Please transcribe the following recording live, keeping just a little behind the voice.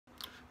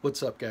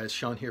What's up, guys?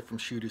 Sean here from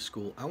Shooter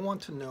School. I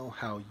want to know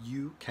how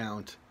you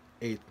count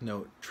eighth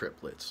note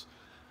triplets.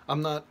 I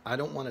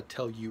don't want to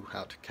tell you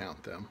how to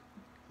count them,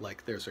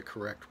 like there's a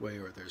correct way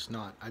or there's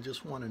not. I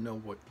just want to know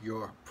what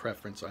your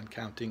preference on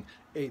counting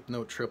eighth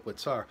note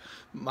triplets are.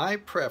 My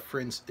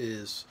preference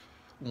is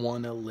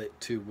 1 a lit,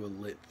 2 a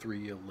lit,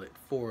 3 a lit,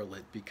 4 a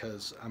lit,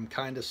 because I'm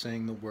kind of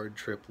saying the word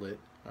triplet.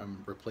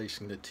 I'm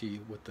replacing the T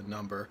with the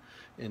number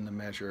in the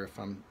measure if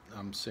I'm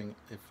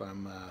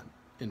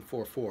in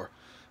 4/4.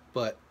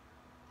 But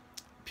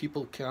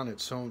people count it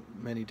so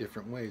many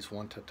different ways: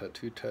 1 ta ta,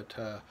 2 ta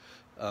ta,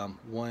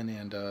 1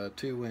 and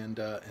 2 and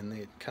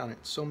they count it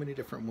so many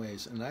different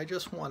ways. And I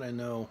just want to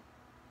know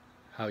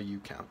how you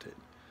count it.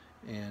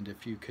 And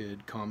if you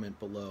could comment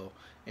below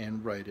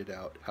and write it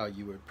out how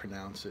you would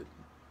pronounce it,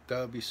 that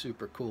would be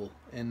super cool.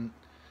 And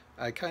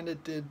I kind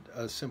of did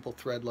a simple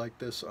thread like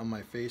this on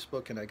my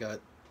Facebook, and I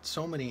got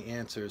so many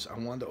answers. I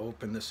wanted to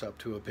open this up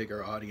to a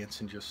bigger audience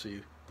and just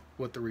see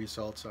what the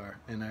results are.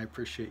 And I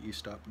appreciate you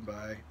stopping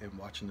by and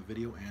watching the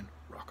video, and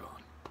rock on.